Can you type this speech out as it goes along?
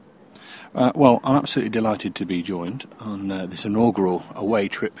Well, I'm absolutely delighted to be joined on this inaugural away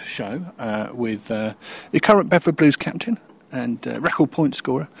trip show with the current Bedford Blues captain and record point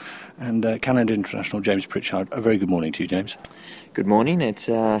scorer and Canada International James Pritchard. A very good morning to you, James. Good morning. It's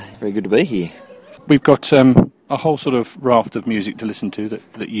very good to be here. We've got a whole sort of raft of music to listen to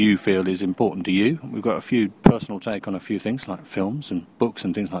that you feel is important to you. We've got a few personal take on a few things like films and books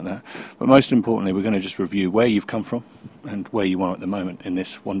and things like that. But most importantly, we're going to just review where you've come from and where you are at the moment in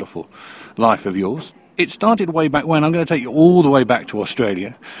this wonderful life of yours. It started way back when. I'm going to take you all the way back to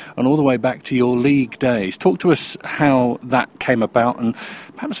Australia and all the way back to your league days. Talk to us how that came about, and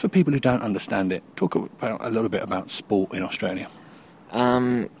perhaps for people who don't understand it, talk about a little bit about sport in Australia.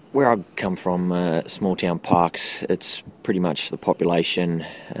 Where I come from, small town Parks, it's pretty much the population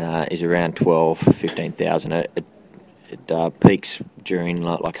is around 15,000. It peaks during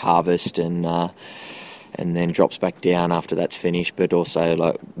like harvest and then drops back down after that's finished. But also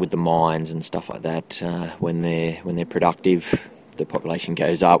like with the mines and stuff like that, when they're productive, the population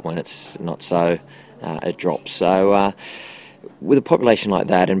goes up. When it's not so, it drops. So with a population like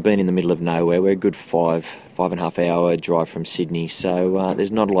that and being in the middle of nowhere, we're a good 5.5 hour drive from Sydney, so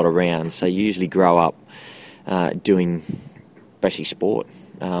there's not a lot around. So you usually grow up doing basically sport.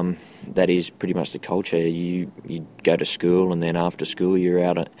 That is pretty much the culture. You go to school, and then after school you're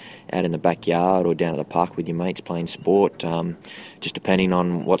out in the backyard or down at the park with your mates playing sport. Just depending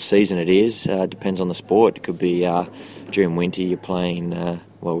on what season it is, depends on the sport. It could be during winter you're playing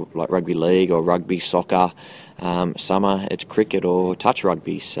like rugby league or rugby, soccer. Summer it's cricket or touch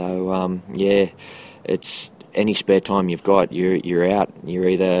rugby. So it's any spare time you've got, you're out. You're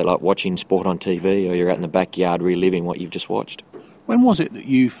either like watching sport on TV or you're out in the backyard reliving what you've just watched. When was it that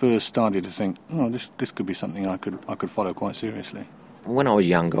you first started to think, this could be something I could follow quite seriously? When I was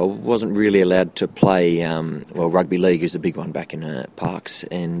younger, I wasn't really allowed to play, rugby league is the big one back in Parks,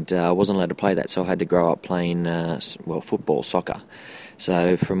 and I wasn't allowed to play that, so I had to grow up playing, football, soccer.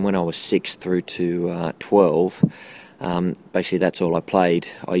 So from when I was 6 through to 12, basically that's all I played.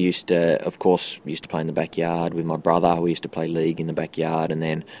 I used to play in the backyard with my brother. We used to play league in the backyard, and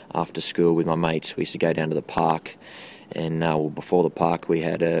then after school with my mates, we used to go down to the park. And before the park, we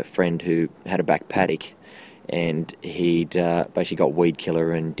had a friend who had a back paddock, and he'd basically got weed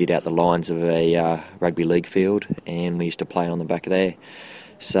killer and did out the lines of a rugby league field, and we used to play on the back of there.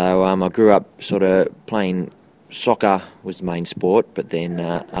 So I grew up sort of playing soccer was the main sport, but then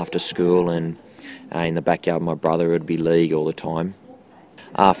after school and in the backyard with my brother, it would be league all the time.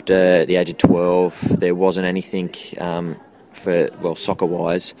 After the age of 12, there wasn't anything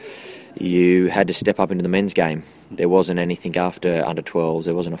soccer-wise. You had to step up into the men's game. There wasn't anything after under 12s.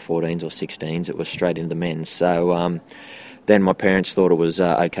 There wasn't a 14s or 16s. It was straight into the men's. So then my parents thought it was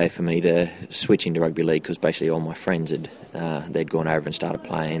okay for me to switch into rugby league because basically all my friends they'd gone over and started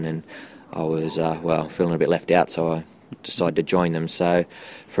playing, and I was feeling a bit left out. So I decided to join them. So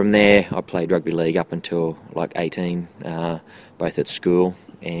from there, I played rugby league up until like 18, both at school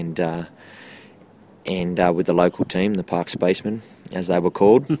and with the local team, the Park Spacemen, as they were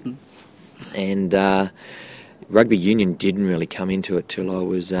called. And rugby union didn't really come into it till I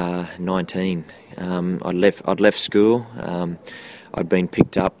was 19. I'd left school. I'd been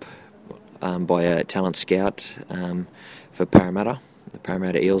picked up by a talent scout for Parramatta, the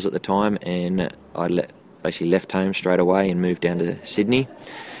Parramatta Eels at the time, and I basically left home straight away and moved down to Sydney.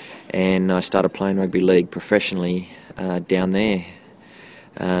 And I started playing rugby league professionally down there.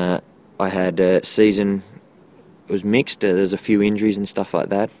 I had a season. It was mixed. There was a few injuries and stuff like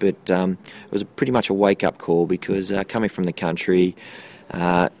that, but it was pretty much a wake-up call because coming from the country,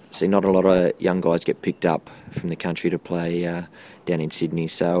 not a lot of young guys get picked up from the country to play down in Sydney.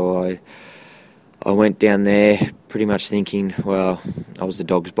 So I went down there pretty much thinking, well, I was the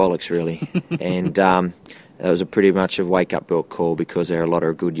dog's bollocks really, and it was pretty much a wake-up call because there are a lot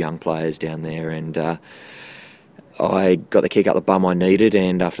of good young players down there, and I got the kick up the bum I needed,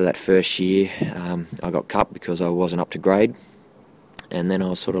 and after that first year, I got cut because I wasn't up to grade. And then I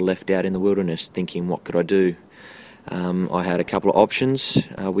was sort of left out in the wilderness thinking, what could I do? I had a couple of options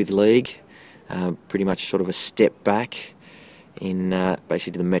with league, pretty much sort of a step back in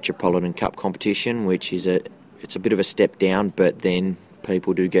basically the Metropolitan Cup competition, which is it's a bit of a step down, but then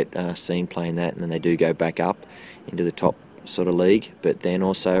people do get seen playing that, and then they do go back up into the top sort of league. But then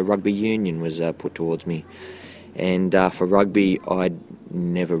also rugby union was put towards me. And for rugby, I'd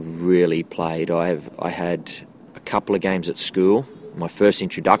never really played. I had a couple of games at school. My first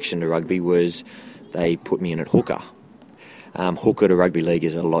introduction to rugby was they put me in at hooker. Hooker to rugby league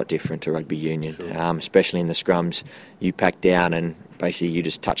is a lot different to rugby union, sure. Especially in the scrums. You pack down and basically you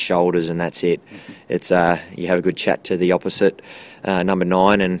just touch shoulders and that's it. It's you have a good chat to the opposite number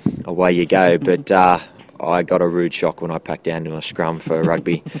 9 and away you go. But I got a rude shock when I packed down to a scrum for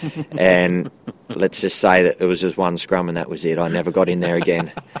rugby, and let's just say that it was just one scrum and that was it. I never got in there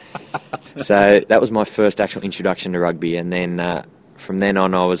again. So that was my first actual introduction to rugby, and then from then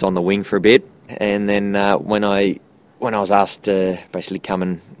on I was on the wing for a bit, and then when I was asked to basically come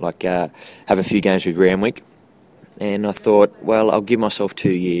and have a few games with Randwick. And I thought, well, I'll give myself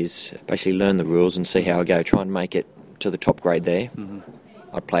 2 years, basically learn the rules and see how I go, try and make it to the top grade there. Mm-hmm.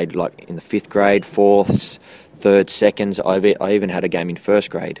 I played in the 5th grade, 4ths, 3rds, 2nds. I even had a game in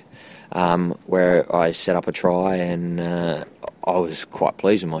 1st grade where I set up a try, and I was quite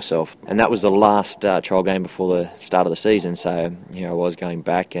pleased with myself. And that was the last trial game before the start of the season, so here I was going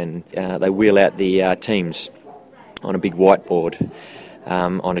back, and they wheel out the teams on a big whiteboard.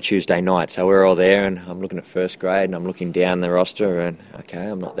 On a Tuesday night, so we're all there, and I'm looking at 1st grade, and I'm looking down the roster, and okay,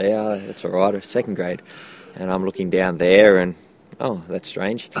 I'm not there, that's all right. 2nd grade, and I'm looking down there, and oh, that's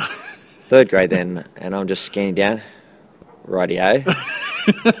strange. 3rd grade then, and I'm just scanning down, rightio.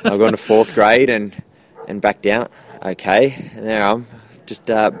 I've gone to 4th grade and back down, okay, and there I'm just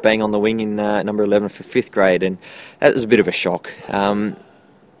bang on the wing in number 11 for 5th grade, and that was a bit of a shock.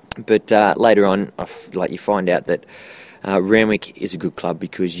 But later on, you find out that Randwick is a good club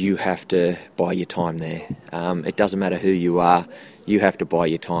because you have to buy your time there. It doesn't matter who you are, you have to buy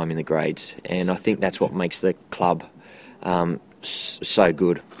your time in the grades, and I think that's what makes the club so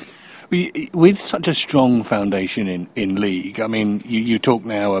good. With such a strong foundation in league, I mean, you talk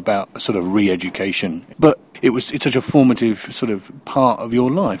now about sort of re-education, but it's such a formative sort of part of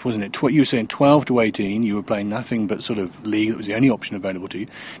your life, wasn't it? You were saying 12 to 18, you were playing nothing but sort of league, that was the only option available to you.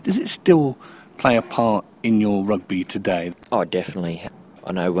 Does it still play a part in your rugby today? Oh, definitely.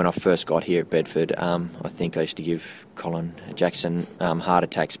 I know when I first got here at Bedford, I think I used to give Colin Jackson heart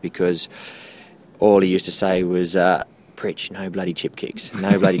attacks because all he used to say was, Pritch, no bloody chip kicks,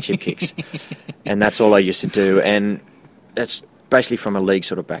 no bloody chip kicks. And that's all I used to do. And that's basically from a league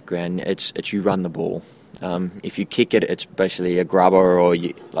sort of background. It's you run the ball. If you kick it, it's basically a grubber or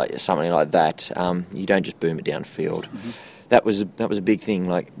something like that. You don't just boom it downfield. Mm-hmm. That was a big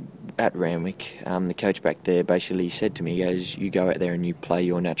thing. At Randwick, the coach back there basically said to me, he goes, you go out there and you play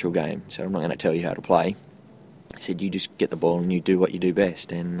your natural game. So I'm not going to tell you how to play. He said, you just get the ball and you do what you do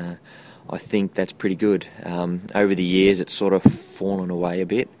best. And I think that's pretty good. Over the years, it's sort of fallen away a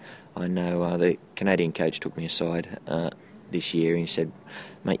bit. I know the Canadian coach took me aside this year and he said,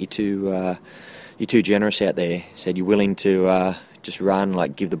 mate, you're too generous out there. He said, you're willing to just run,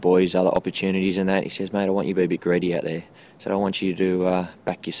 give the boys other opportunities and that. He says, mate, I want you to be a bit greedy out there. He said, I want you to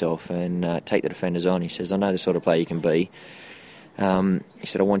back yourself and take the defenders on. He says, I know the sort of player you can be. He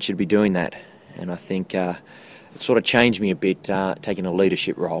said, I want you to be doing that. And I think it sort of changed me a bit, taking a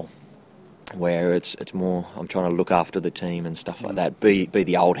leadership role, where it's more I'm trying to look after the team and stuff like that, be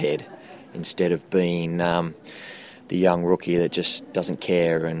the old head instead of being the young rookie that just doesn't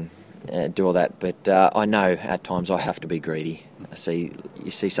care and do all that. But I know at times I have to be greedy.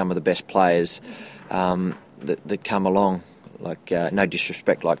 You see some of the best players that come along, no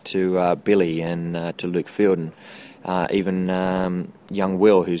disrespect, to Billy and to Luke Fielden, even young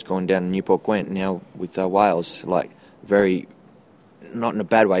Will, who's gone down to Newport Gwent now with Wales, very, not in a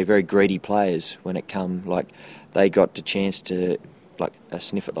bad way, very greedy players when it come, they got the chance to, a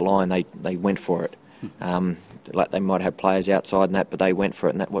sniff at the line, they went for it. They might have players outside and that, but they went for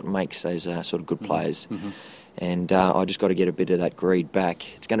it, and that's what makes those sort of good players. Mm-hmm. And I just got to get a bit of that greed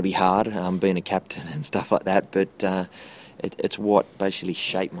back. It's going to be hard, being a captain and stuff like that, but it's what basically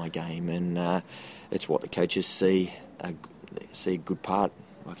shaped my game, and it's what the coaches see a good part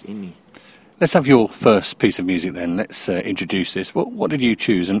in me. Let's have your first piece of music then. Let's introduce this. What did you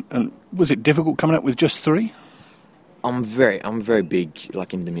choose, and was it difficult coming up with just 3? I'm very big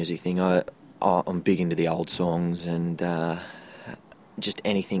into the music thing. I'm big into the old songs and just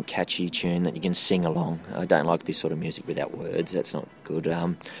anything catchy tune that you can sing along. I don't like this sort of music without words. That's not good.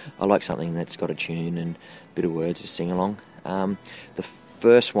 I like something that's got a tune and a bit of words to sing along. The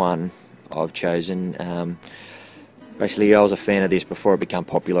first one I've chosen, basically I was a fan of this before it became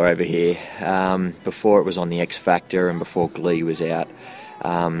popular over here, before it was on the X Factor and before Glee was out,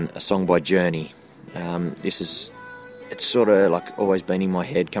 a song by Journey. It's sort of always been in my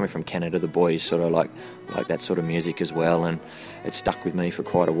head. Coming from Canada, the boys sort of like that sort of music as well, and it stuck with me for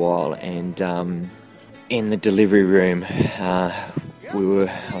quite a while. And in the delivery room, I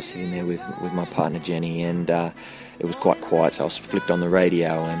was sitting there with my partner Jenny, and it was quite quiet, so I was flicked on the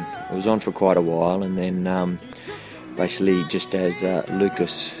radio, and it was on for quite a while. And then basically, just as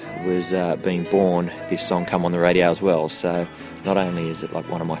Lucas was being born, this song come on the radio as well. So not only is it like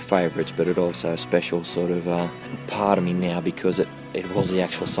one of my favourites, but it also a special sort of part of me now, because it was the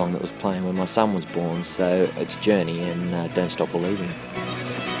actual song that was playing when my son was born. So it's Journey and Don't Stop Believing.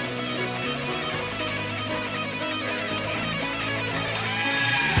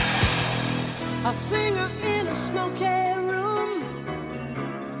 A singer in a smoky room,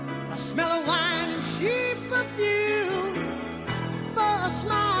 the smell of wine and cheap perfume. For a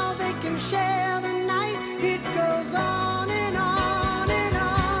smile they can share the night. It goes on and on and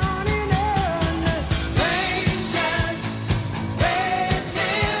on and on. Strangers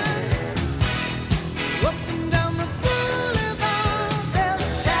waiting up and down the boulevard. Their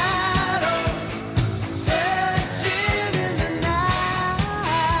shadows searching in the night.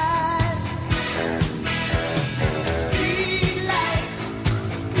 Streetlights,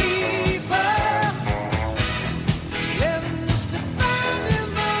 people, living just to find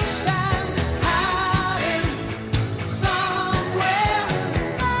emotion, hiding somewhere in the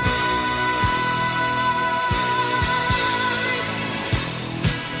night.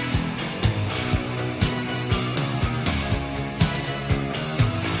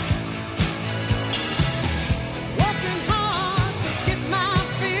 Working hard to get my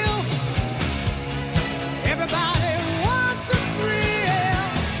fill. Everybody wants a thrill,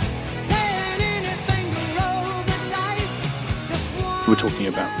 paying anything to roll the dice. Just one. We're talking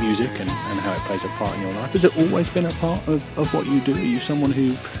about music and how it plays a part in your life. Has it always been a part of what you do? Are you someone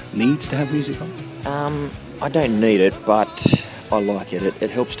who needs to have music on? I don't need it, but I like it. It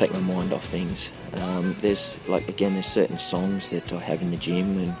helps take my mind off things. There's certain songs that I have in the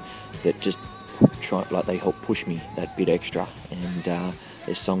gym and that just they help push me that bit extra. And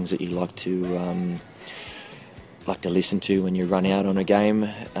there's songs that you like to listen to when you run out on a game.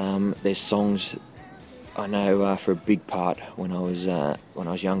 There's songs I know for a big part when I was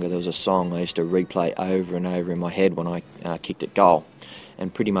younger. There was a song I used to replay over and over in my head when I kicked at goal,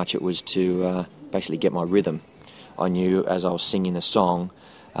 and pretty much it was to basically get my rhythm. I knew as I was singing the song,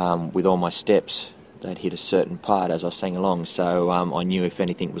 with all my steps, they'd hit a certain part as I sang along. So I knew if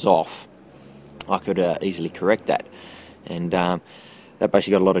anything was off, I could easily correct that. And that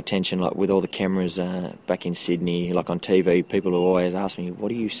basically got a lot of attention, like with all the cameras back in Sydney, like on TV. People will always ask me,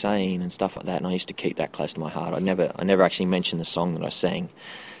 "What are you saying?" and stuff like that. And I used to keep that close to my heart. I never actually mentioned the song that I sang,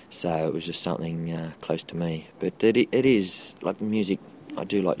 so it was just something close to me. But it is like music. I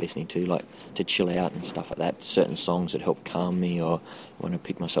do like listening to, like to chill out and stuff like that. Certain songs that help calm me, or when I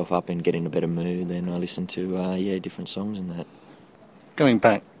pick myself up and get in a better mood, then I listen to different songs and that. Going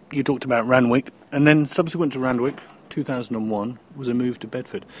back, you talked about Randwick, and then subsequent to Randwick, 2001 was a move to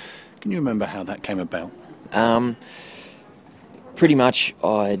Bedford. Can you remember how that came about? Pretty much,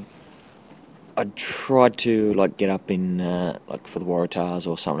 I tried to get up in for the Waratahs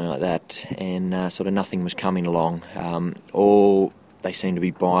or something like that, and sort of nothing was coming along. All they seemed to be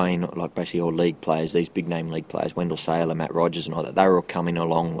buying basically all league players, these big name league players, Wendell Saylor, Matt Rogers, and all that. They were all coming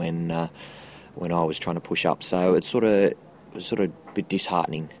along when I was trying to push up. So it was sort of a bit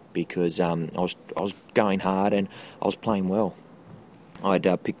disheartening, because I was going hard and I was playing well. I'd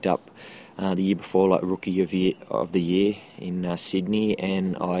picked up the year before Rookie of the Year in Sydney,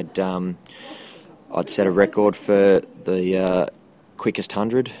 and I'd set a record for the quickest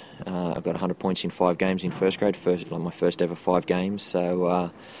 100. I got 100 points in 5 games in first grade, my first ever 5 games.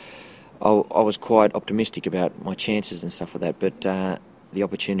 So I was quite optimistic about my chances and stuff like that, but the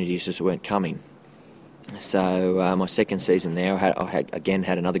opportunities just weren't coming. So my second season there, I had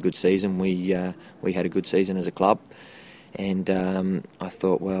another good season. We had a good season as a club, and I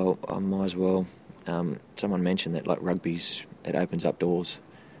thought, well, I might as well. Someone mentioned that it opens up doors.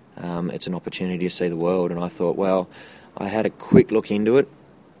 It's an opportunity to see the world, and I thought, well, I had a quick look into it,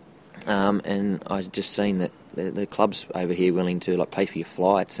 and I just seen that the clubs over here willing to pay for your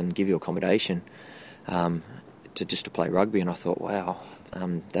flights and give you accommodation to play rugby, and I thought, wow,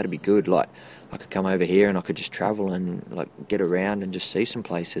 that'd be good. I could come over here and I could just travel and get around and just see some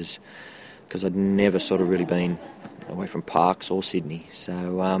places, because I'd never sort of really been away from Parks or Sydney.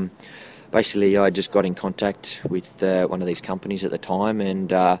 So basically I just got in contact with one of these companies at the time, and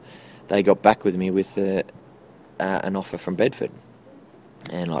they got back with me with an offer from Bedford.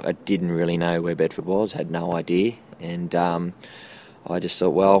 And I didn't really know where Bedford was, had no idea, and I just thought,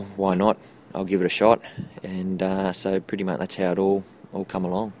 well, why not? I'll give it a shot. And so pretty much that's how it all come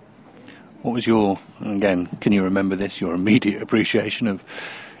along. What was again, can you remember this, your immediate appreciation of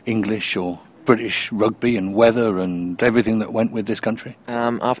English or British rugby and weather and everything that went with this country?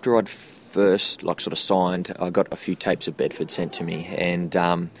 After I'd first sort of signed, I got a few tapes of Bedford sent to me,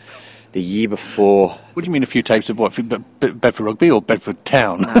 and the year before. What do you mean a few tapes of what? Bedford Rugby or Bedford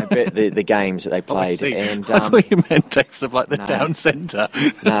Town? No, the games that they played. Oh, I see. And I thought you meant tapes of like the town centre.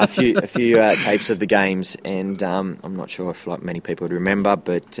 No, a few tapes of the games, and I'm not sure if like many people would remember,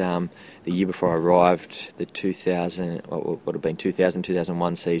 but the year before I arrived, the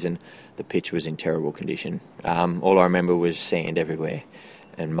 2001 season, the pitch was in terrible condition. All I remember was sand everywhere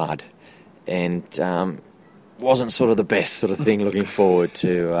and mud, and wasn't sort of the best sort of thing looking forward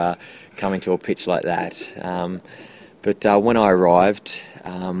to coming to a pitch like that. But when I arrived,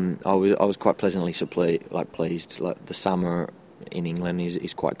 I was quite pleasantly pleased. Like the summer in England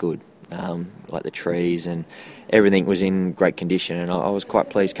is quite good. Like the trees and everything was in great condition, and I was quite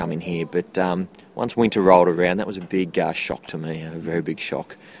pleased coming here. But once winter rolled around, that was a big shock to me, a very big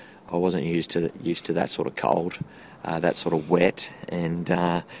shock. I wasn't used to that sort of cold, that sort of wet,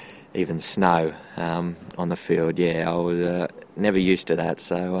 and even snow on the field. Yeah, I was never used to that,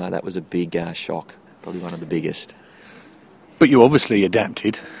 so that was a big shock, probably one of the biggest. But you obviously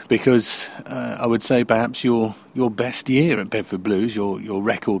adapted, because I would say perhaps your best year at Bedford Blues, your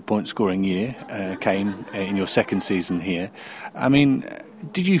record point scoring year, came in your second season here. I mean,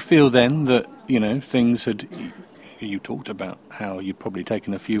 did you feel then that things had? You talked about how you'd probably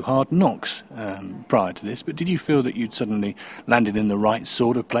taken a few hard knocks prior to this, but did you feel that you'd suddenly landed in the right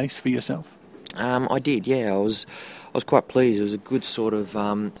sort of place for yourself? I did, yeah. I was quite pleased. It was a good sort of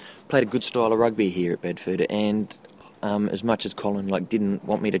played a good style of rugby here at Bedford, and as much as Colin didn't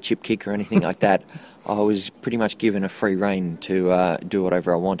want me to chip kick or anything like that, I was pretty much given a free rein to do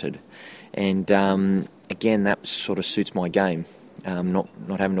whatever I wanted, and again, that sort of suits my game.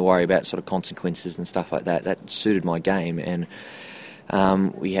 Not having to worry about sort of consequences and stuff like that. That suited my game, and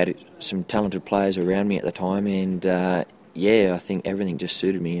we had some talented players around me at the time, and I think everything just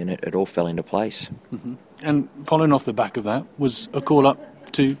suited me, and it all fell into place. Mm-hmm. And following off the back of that was a call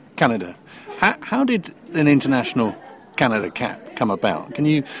up to Canada. How did an international Canada cap come about? Can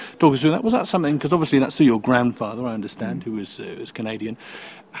you talk us through that? Was that something, because obviously that's through your grandfather, I understand, who was Canadian.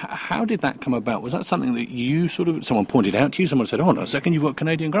 How did that come about? Was that something that you someone pointed out to you? Someone said, "Oh, no, a second, you've got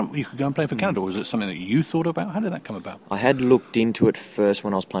Canadian grandpa, you could go and play for Canada." Or was it something that you thought about? How did that come about? I had looked into it first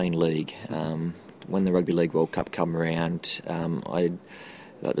when I was playing league. When the Rugby League World Cup come around,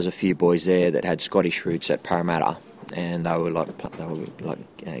 there's a few boys there that had Scottish roots at Parramatta, and they were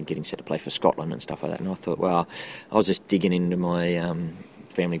getting set to play for Scotland and stuff like that. And I thought, well, I was just digging into my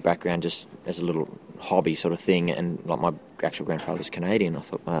family background just as a little hobby sort of thing, and like my actual grandfather was Canadian. I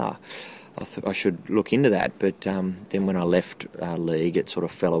thought, I should look into that. But then when I left league, it sort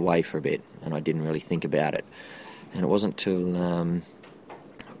of fell away for a bit, and I didn't really think about it. And it wasn't till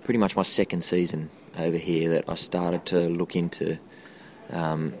pretty much my second season over here that I started to look into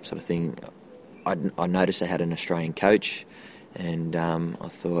sort of thing. I noticed they had an Australian coach, and I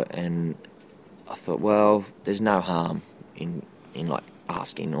thought, well, there's no harm in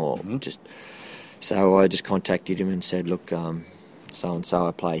asking or just. So I just contacted him and said, look, so and so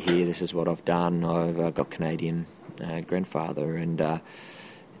I play here. This is what I've done. I've got Canadian grandfather, and I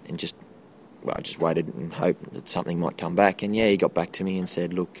just waited and hoped that something might come back. And he got back to me and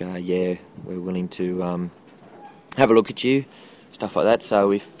said, look, we're willing to have a look at you, stuff like that. So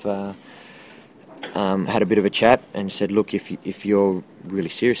we've had a bit of a chat and said, look, if you're really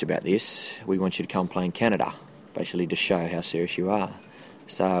serious about this, we want you to come play in Canada, basically to show how serious you are.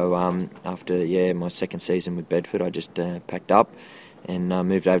 So after my second season with Bedford, I just packed up and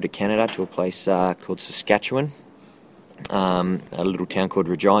moved over to Canada to a place called Saskatchewan, a little town called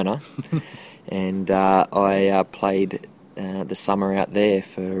Regina, and I played the summer out there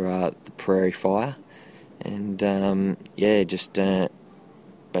for the Prairie Fire, and just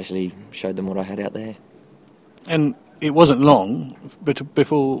basically showed them what I had out there. And it wasn't long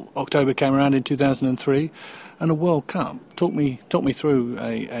before October came around in 2003, and a World Cup. Talk me through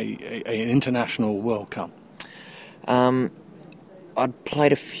an international World Cup. I'd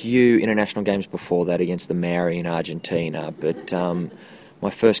played a few international games before that against the Maori in Argentina, but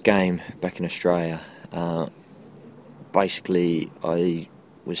my first game back in Australia, basically I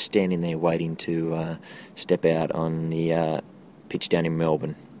was standing there waiting to step out on the pitch down in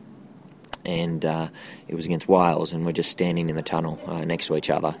Melbourne, and it was against Wales, and we're just standing in the tunnel next to each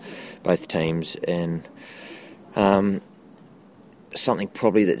other, both teams, and something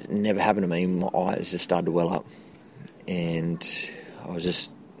probably that never happened to me, my eyes just started to well up, and I was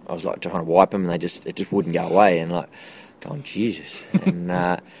like trying to wipe them, and it just wouldn't go away, and like going, Jesus,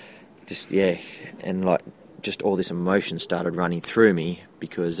 and just all this emotion started running through me,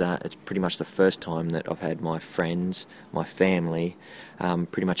 because it's pretty much the first time that I've had my friends, my family,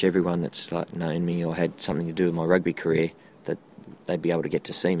 pretty much everyone that's known me or had something to do with my rugby career, that they'd be able to get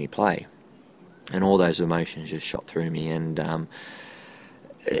to see me play. And all those emotions just shot through me, and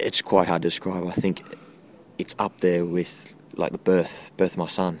it's quite hard to describe. I think it's up there with like the birth of my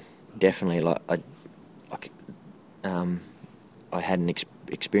son. Definitely, I hadn't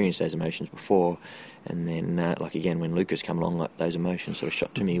experienced those emotions before, and then again when Lucas came along, like those emotions sort of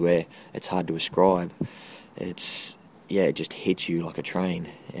shot to me where it's hard to ascribe. It just hits you like a train,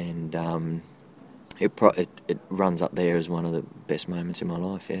 and it runs up there as one of the best moments in my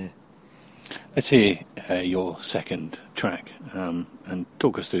life. Yeah. Let's hear your second track, and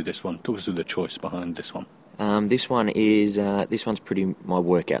talk us through this one. Talk us through the choice behind this one. This one's pretty my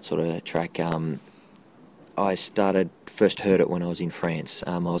workout sort of track. I first heard it when I was in France.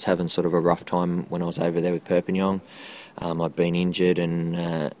 I was having sort of a rough time when I was over there with Perpignan. I'd been injured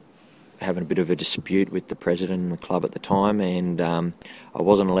and having a bit of a dispute with the president and the club at the time, and I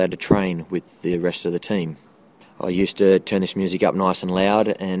wasn't allowed to train with the rest of the team. I used to turn this music up nice and loud,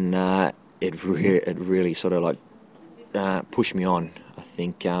 and it really sort of pushed me on. I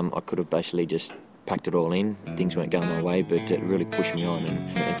think I could have basically just packed it all in. Things weren't going my way, but it really pushed me on.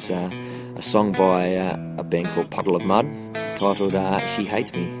 And it's a song by a band called Puddle of Mud, titled She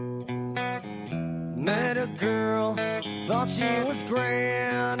Hates Me. Met a girl, thought she was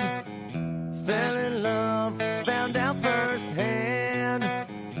grand, fell in love, found out firsthand,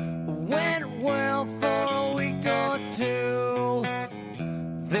 went well for a week or two,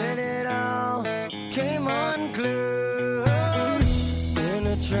 then it all came unglued, in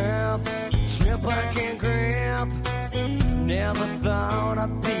a trap I can't grab, never thought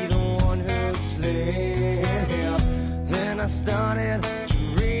I'd be the one who'd slip, then I started to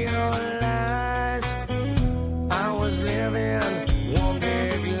realize I was living one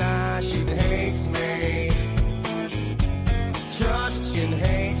big lie. She hates me, trust she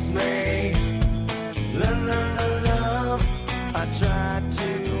hates me, love, I tried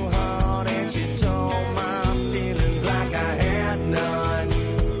too hard and she told my feelings like I had none.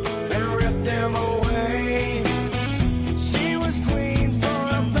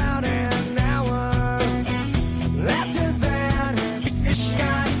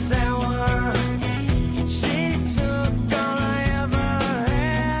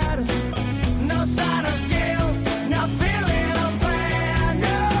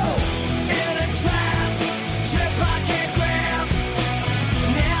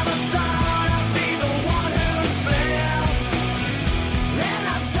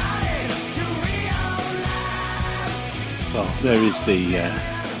 There is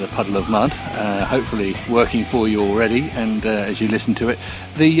the Puddle of Mud, hopefully working for you already, and as you listen to it.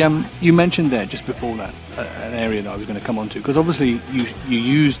 You mentioned there just before that an area that I was going to come on to, because obviously you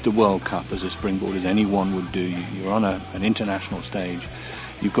used the World Cup as a springboard, as anyone would do. You're on an international stage.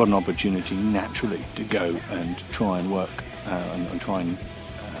 You've got an opportunity naturally to go and try and work and try and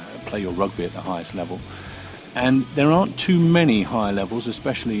play your rugby at the highest level. And there aren't too many high levels,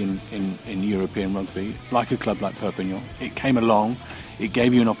 especially in European rugby, like a club like Perpignan. It came along, it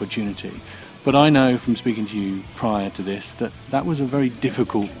gave you an opportunity. But I know from speaking to you prior to this that was a very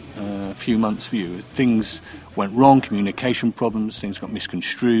difficult few months for you. Things went wrong, communication problems, things got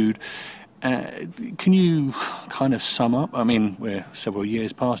misconstrued. Can you kind of sum up? I mean, we're several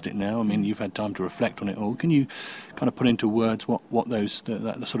years past it now. I mean, you've had time to reflect on it all. Can you kind of put into words what the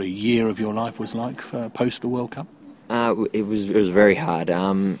sort of year of your life was like post the World Cup? It was very hard.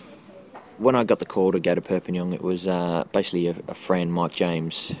 When I got the call to go to Perpignan, it was basically a friend, Mike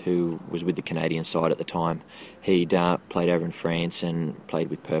James, who was with the Canadian side at the time. He'd played over in France and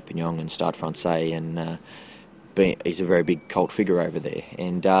played with Perpignan and Stade Francais, and he's a very big cult figure over there,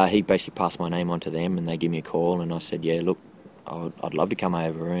 and he basically passed my name on to them, and they gave me a call, and I said, yeah, look, I'd love to come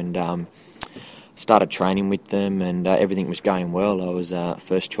over, and started training with them, and everything was going well. I was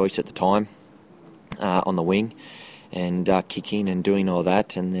first choice at the time on the wing, and kicking and doing all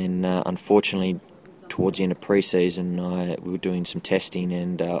that, and then unfortunately towards the end of pre-season we were doing some testing,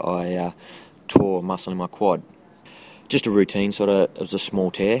 and I tore a muscle in my quad. Just a routine sort of, it was a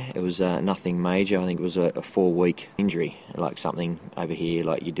small tear. It was nothing major. I think it was a 4-week injury, like something over here,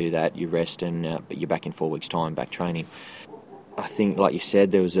 like you do that, you rest, and but you're back in 4 weeks' time, back training. I think, like you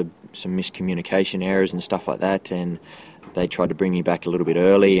said, there was some miscommunication errors and stuff like that, and they tried to bring me back a little bit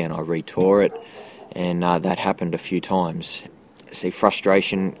early, and I re-tore it, and that happened a few times. See,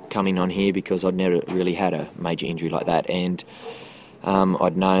 frustration coming on here because I'd never really had a major injury like that, and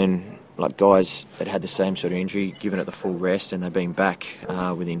I'd known like guys that had the same sort of injury, given it the full rest, and they've been back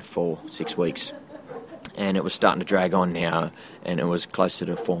within 4-6 weeks. And it was starting to drag on now, and it was closer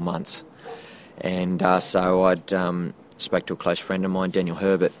to 4 months. And so I'd spoke to a close friend of mine, Daniel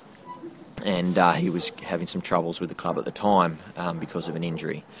Herbert, and he was having some troubles with the club at the time because of an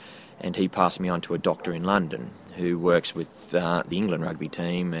injury. And he passed me on to a doctor in London who works with the England rugby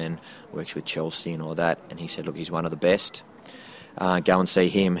team and works with Chelsea and all that. And he said, look, he's one of the best. Go and see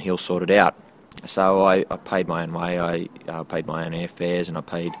him, he'll sort it out. So I paid my own way. I paid my own airfares, and I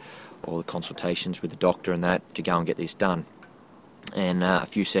paid all the consultations with the doctor and that to go and get this done. And a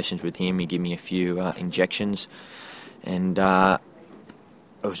few sessions with him, he gave me a few injections, and it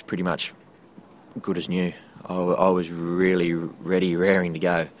was pretty much good as new. I was really ready, raring to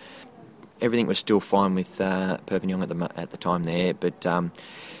go. Everything was still fine with Perpignan at the time there, but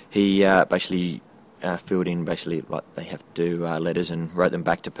he basically filled in like they have to do letters and wrote them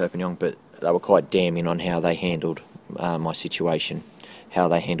back to Perpignan, but they were quite damning on how they handled my situation, how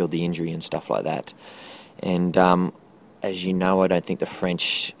they handled the injury and stuff like that. And as you know, I don't think the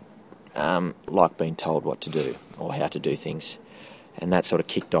French like being told what to do or how to do things, and that sort of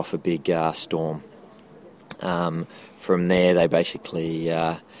kicked off a big storm. From there, they basically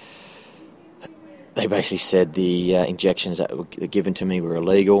said the injections that were given to me were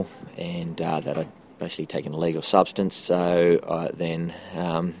illegal, and that I'd basically taken a illegal substance. So then,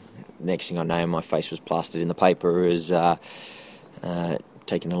 next thing I know, my face was plastered in the paper as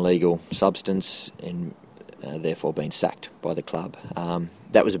taking a illegal substance and therefore being sacked by the club.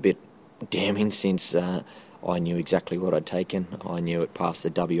 That was a bit damning, since I knew exactly what I'd taken. I knew it passed the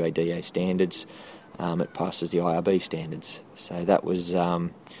WADA standards. It passes the IRB standards. So that was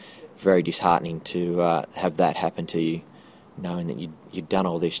very disheartening to have that happen to you, knowing that you'd done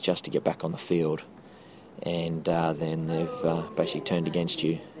all this just to get back on the field, and then they've basically turned against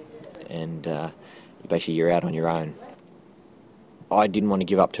you, and basically you're out on your own. I didn't want to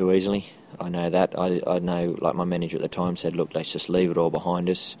give up too easily. I know that. I know, like my manager at the time said, look, let's just leave it all behind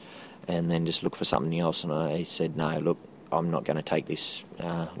us and then just look for something else. And I said, no, look, I'm not going to take this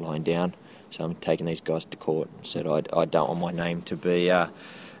lying down. So I'm taking these guys to court. I said I don't want my name to be.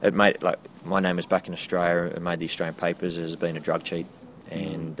 My name is back in Australia. It made the Australian papers as being a drug cheat,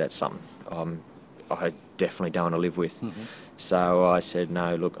 and that's something I definitely don't want to live with. Mm-hmm. So I said,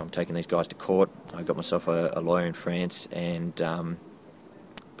 no, look, I'm taking these guys to court. I got myself a lawyer in France, and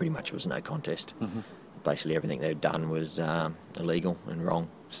pretty much it was no contest. Mm-hmm. Basically everything they'd done was illegal and wrong.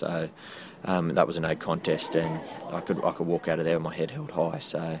 So that was a no contest, and I could walk out of there with my head held high.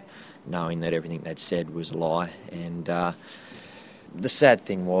 So knowing that everything they'd said was a lie. And the sad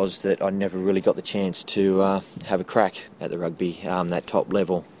thing was that I never really got the chance to have a crack at the rugby, that top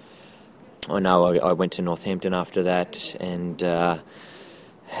level. I know I went to Northampton after that and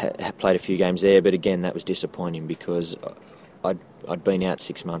played a few games there, but again that was disappointing because I'd been out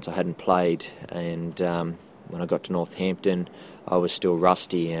 6 months, I hadn't played, and when I got to Northampton I was still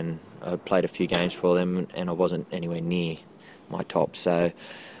rusty, and I played a few games for them and I wasn't anywhere near my top. So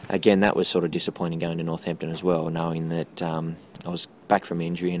again, that was sort of disappointing going to Northampton as well, knowing that I was back from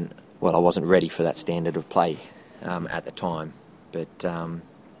injury and, well, I wasn't ready for that standard of play at the time. But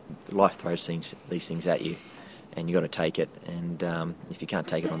life throws these things at you, and you've got to take it. And if you can't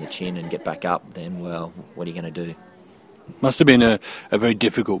take it on the chin and get back up, then, well, what are you going to do? Must have been a very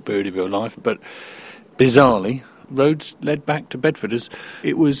difficult period of your life, but bizarrely, roads led back to Bedford as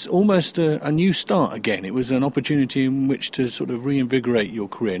it was almost a new start again. It was an opportunity in which to sort of reinvigorate your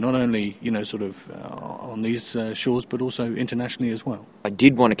career, not only, sort of on these shores, but also internationally as well. I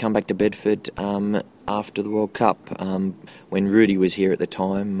did want to come back to Bedford after the World Cup. When Rudy was here at the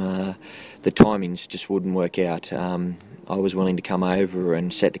time, the timings just wouldn't work out. I was willing to come over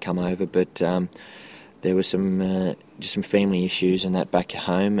and set to come over, but there was just some family issues and that back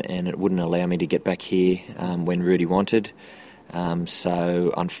home, and it wouldn't allow me to get back here when Rudy wanted.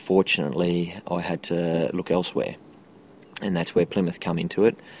 So unfortunately, I had to look elsewhere, and that's where Plymouth come into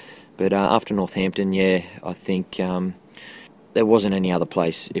it. But after Northampton, I think there wasn't any other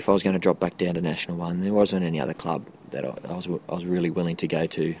place. If I was going to drop back down to National One, there wasn't any other club that I was really willing to go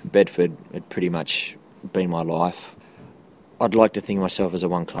to. Bedford had pretty much been my life. I'd like to think of myself as a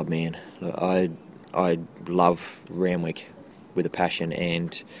one-club man. I love Randwick with a passion,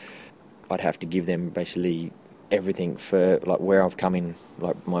 and I'd have to give them basically everything for where I've come in,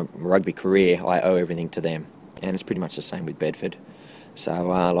 my rugby career. I owe everything to them, and it's pretty much the same with Bedford.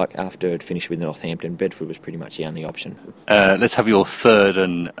 So after I'd finished with Northampton, Bedford was pretty much the only option. Let's have your third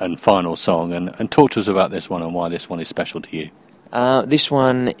and final song, and talk to us about this one and why this one is special to you. This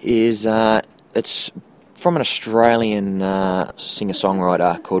one is it's from an Australian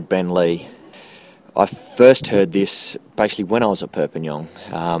singer-songwriter called Ben Lee. I first heard this basically when I was at Perpignan.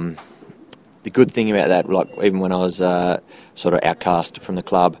 The good thing about that, even when I was sort of outcast from the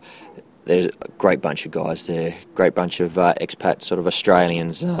club, there's a great bunch of guys there, great bunch of expat sort of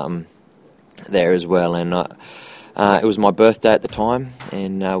Australians there as well. And it was my birthday at the time,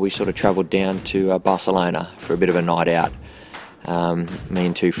 and we sort of travelled down to Barcelona for a bit of a night out, me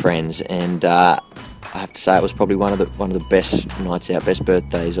and two friends. And I have to say it was probably one of the best nights out, best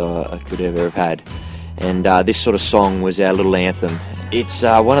birthdays I could ever have had. And this sort of song was our little anthem. It's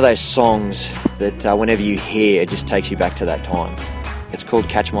one of those songs that whenever you hear, it just takes you back to that time. It's called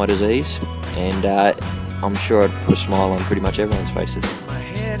Catch My Disease, and I'm sure it put a smile on pretty much everyone's faces. My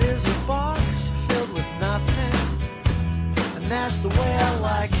head is a box filled with nothing, and that's the way I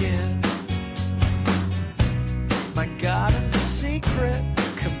like it. My garden's a secret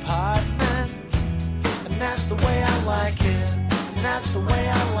compartment, and that's the way I like it, and that's the way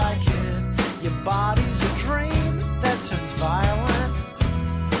I like it. Your body's a dream that turns violent,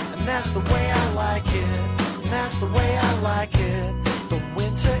 and that's the way I like it, and that's the way I like it. The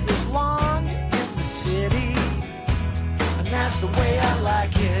winter is long in the city, and that's the way I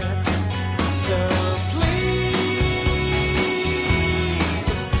like it. So please,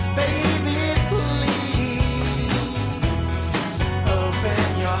 baby, please,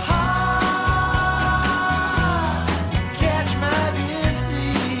 open your heart, catch my disease.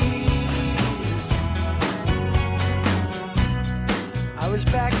 I was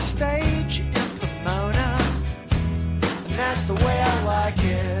backstage in Pomona, and that's the way I like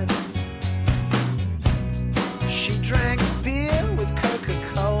it. She drank beer with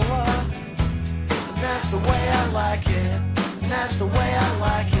Coca-Cola, and that's the way I like it, and that's the way I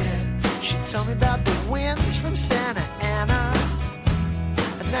like it. She told me about the winds from Santa Ana,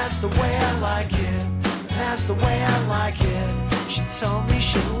 and that's the way I like it, and that's the way I like it. She told me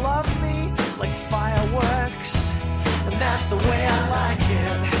she'd love me like fireworks, and that's the way I like it.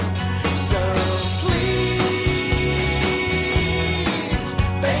 So please,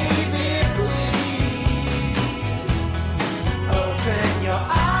 baby, please, open your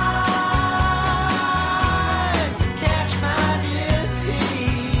eyes and catch my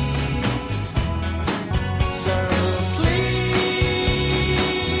disease. So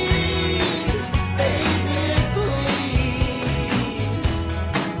please, baby, please,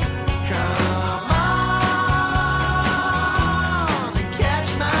 come on and catch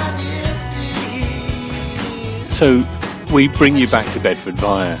my disease. So we bring you back to Bedford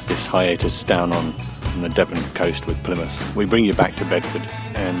via this hiatus down on the Devon coast with Plymouth. We bring you back to Bedford,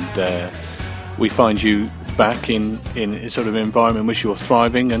 and we find you back in a sort of environment in which you're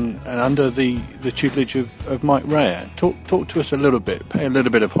thriving and under the tutelage of Mike Rea. Talk to us a little bit, pay a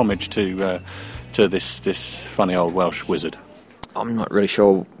little bit of homage to this funny old Welsh wizard. I'm not really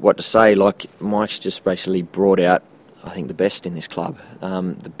sure what to say. Like, Mike's just basically brought out, I think, the best in this club,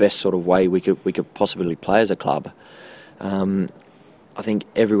 the best sort of way we could possibly play as a club. I think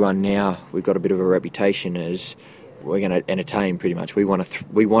everyone now, we've got a bit of a reputation as we're going to entertain pretty much. We want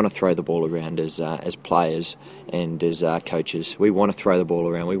to throw the ball around as players and as coaches. We want to throw the ball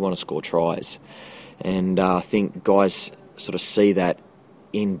around. We want to score tries, and I think guys sort of see that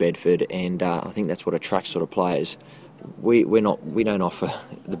in Bedford, and I think that's what attracts sort of players. We don't offer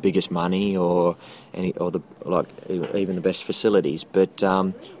the biggest money or even the best facilities, but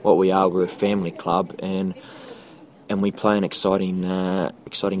what we're a family club, and we play an exciting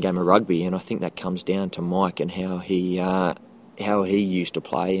game of rugby, and I think that comes down to Mike and how he used to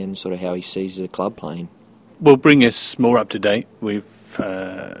play and sort of how he sees the club playing. Well, bring us more up to date. We've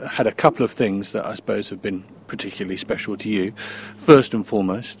had a couple of things that I suppose have been particularly special to you. First and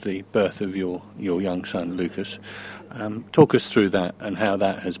foremost, the birth of your young son, Lucas. Talk us through that and how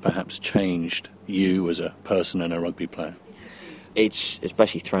that has perhaps changed you as a person and a rugby player. It's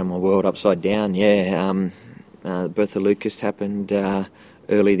basically thrown my world upside down, yeah. The birth of Lucas happened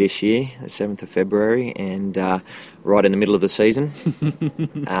early this year, the 7th of February, and right in the middle of the season.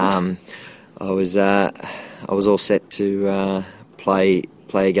 I was all set to play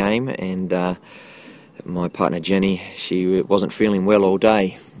a game, and my partner Jenny, she wasn't feeling well all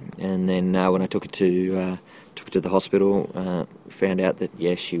day, and then when I took her to the hospital, found out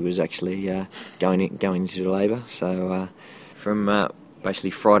that she was actually going into labour. So from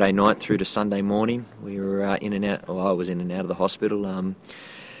basically Friday night through to Sunday morning, we were in and out. Well, I was in and out of the hospital.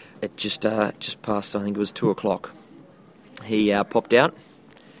 It just past, I think it was 2:00. He popped out.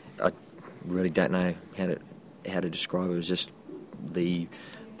 I really don't know how to describe it. It was just the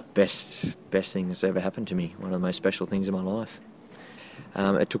best thing that's ever happened to me. One of the most special things in my life.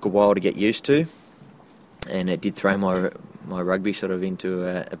 It took a while to get used to, and it did throw my rugby sort of into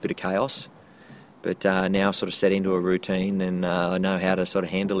a bit of chaos. But now I've sort of set into a routine, and I know how to sort of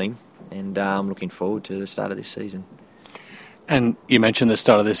handle him, and I'm looking forward to the start of this season. And you mentioned the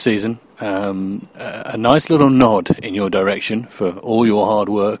start of this season, a nice little nod in your direction for all your hard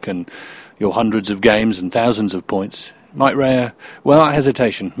work and your hundreds of games and thousands of points. Mike Rea, without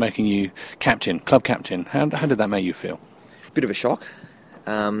hesitation, making you captain, club captain. How did that make you feel? Bit of a shock.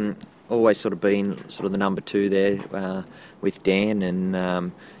 Always sort of been sort of the number 2 there with Dan,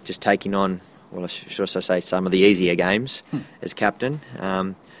 and just taking on, well, should I say, some of the easier games as captain.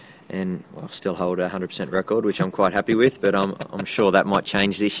 And well, I still hold a 100% record, which I'm quite happy with, but I'm sure that might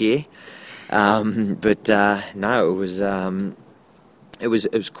change this year. No, it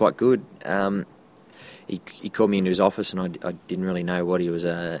was quite good. He called me into his office, and I didn't really know what he was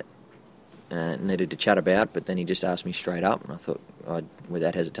needed to chat about, but then he just asked me straight up, and I thought,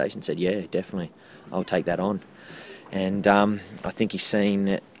 without hesitation, said, yeah, definitely, I'll take that on. And I think he's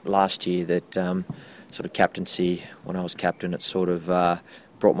seen last year that sort of captaincy, when I was captain, it sort of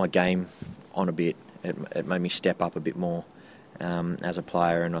brought my game on a bit. It made me step up a bit more as a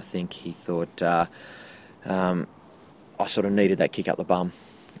player, and I think he thought I sort of needed that kick up the bum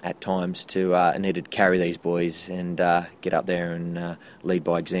at times I needed to carry these boys and get up there and lead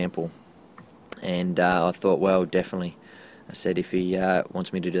by example. And I thought, well, definitely. I said, if he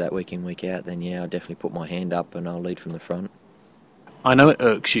wants me to do that week in, week out, then yeah, I'll definitely put my hand up and I'll lead from the front. I know it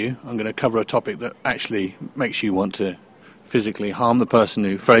irks you. I'm going to cover a topic that actually makes you want to physically harm the person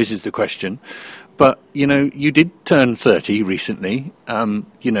who phrases the question. But, you did turn 30 recently.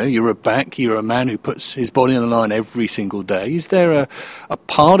 You're a back. You're a man who puts his body on the line every single day. Is there a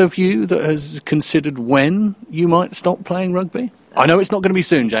part of you that has considered when you might stop playing rugby? I know it's not going to be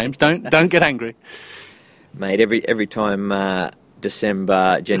soon, James. Don't get angry. Mate, every time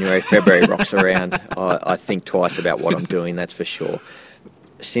December, January, February rocks around, I think twice about what I'm doing, that's for sure.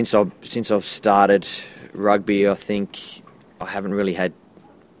 Since I've started rugby, I think I haven't really had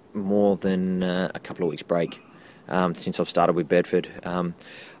more than a couple of weeks break since I've started with Bedford.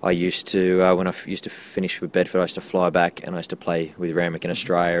 I used to, when I used to finish with Bedford, I used to fly back and I used to play with Randwick in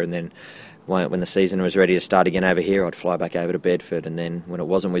Australia, and then when the season was ready to start again over here, I'd fly back over to Bedford, and then when it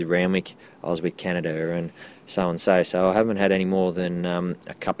wasn't with Randwick, I was with Canada, and so on. So I haven't had any more than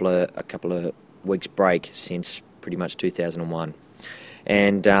a couple of weeks break since pretty much 2001.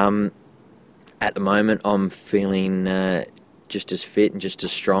 And at the moment, I'm feeling just as fit and just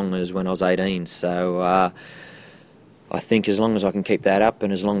as strong as when I was 18. So I think as long as I can keep that up,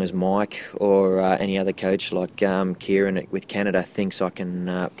 and as long as Mike or any other coach like Kieran with Canada thinks I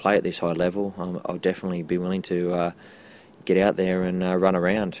can play at this high level, I'll definitely be willing to get out there and run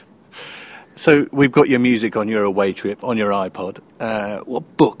around. So we've got your music on your away trip, on your iPod.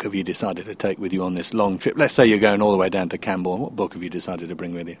 What book have you decided to take with you on this long trip? Let's say you're going all the way down to Camborne. What book have you decided to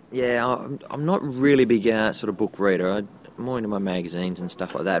bring with you? Yeah, I'm not really big sort of book reader. I'm more into my magazines and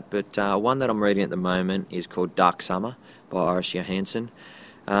stuff like that. But one that I'm reading at the moment is called Dark Summer by Iris Johansson.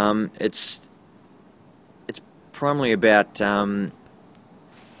 It's primarily about a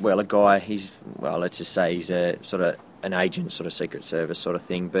guy. Let's just say he's a sort of an agent, sort of Secret Service sort of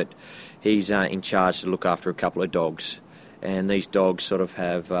thing, but he's in charge to look after a couple of dogs, and these dogs sort of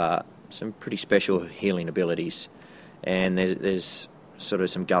have some pretty special healing abilities, and there's sort of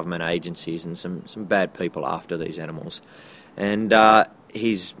some government agencies and some bad people after these animals, and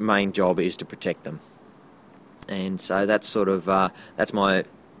his main job is to protect them. And so that's sort of that's my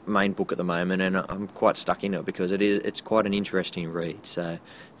main book at the moment, and I'm quite stuck in it because it's quite an interesting read. So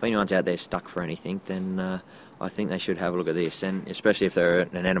if anyone's out there stuck for anything, then I think they should have a look at this, and especially if they're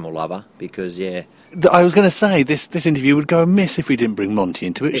an animal lover, because yeah. I was going to say this interview would go amiss if we didn't bring Monty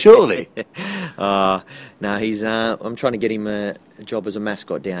into it. Surely. No, he's. I'm trying to get him a job as a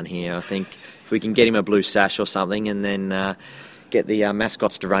mascot down here. I think if we can get him a blue sash or something, and then get the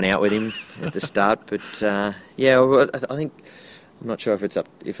mascots to run out with him at the start. But yeah, I think. I'm not sure if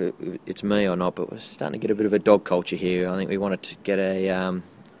it's me or not, but we're starting to get a bit of a dog culture here. I think we wanted to get a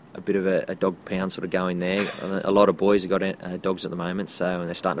bit of a dog pound sort of going there. A lot of boys have got dogs at the moment, and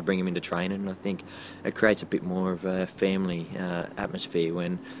they're starting to bring them into training. And I think it creates a bit more of a family atmosphere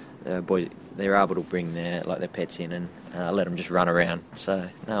when boys they're able to bring their pets in and let them just run around. So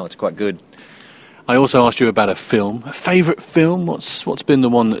no, it's quite good. I also asked you about a film, a favourite film. What's been the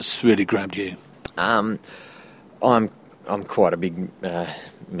one that's really grabbed you? I'm quite a big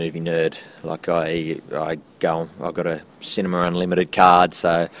movie nerd. Like I've got a Cinema Unlimited card,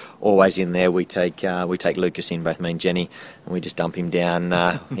 so always in there we take Lucas in, both me and Jenny, and we just dump him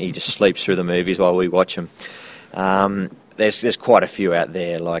down. He just sleeps through the movies while we watch them. There's quite a few out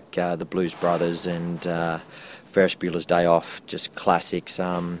there, like the Blues Brothers and Ferris Bueller's Day Off, just classics.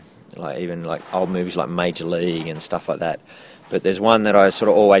 Like old movies like Major League and stuff like that. But there's one that I sort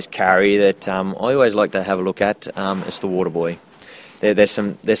of always carry that I always like to have a look at. It's The Waterboy. There's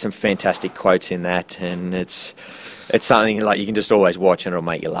some fantastic quotes in that, and it's it's something like you can just always watch and it'll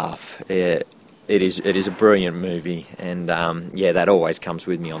make you laugh. It is a brilliant movie, and that always comes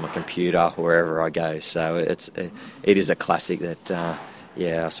with me on my computer wherever I go. So it is a classic that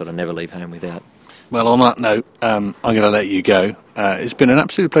I sort of never leave home without. Well, on that note, I'm going to let you go. It's been an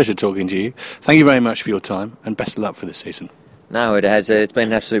absolute pleasure talking to you. Thank you very much for your time, and best of luck for this season. No, it has. It's been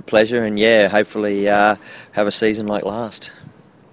an absolute pleasure, and hopefully have a season like last.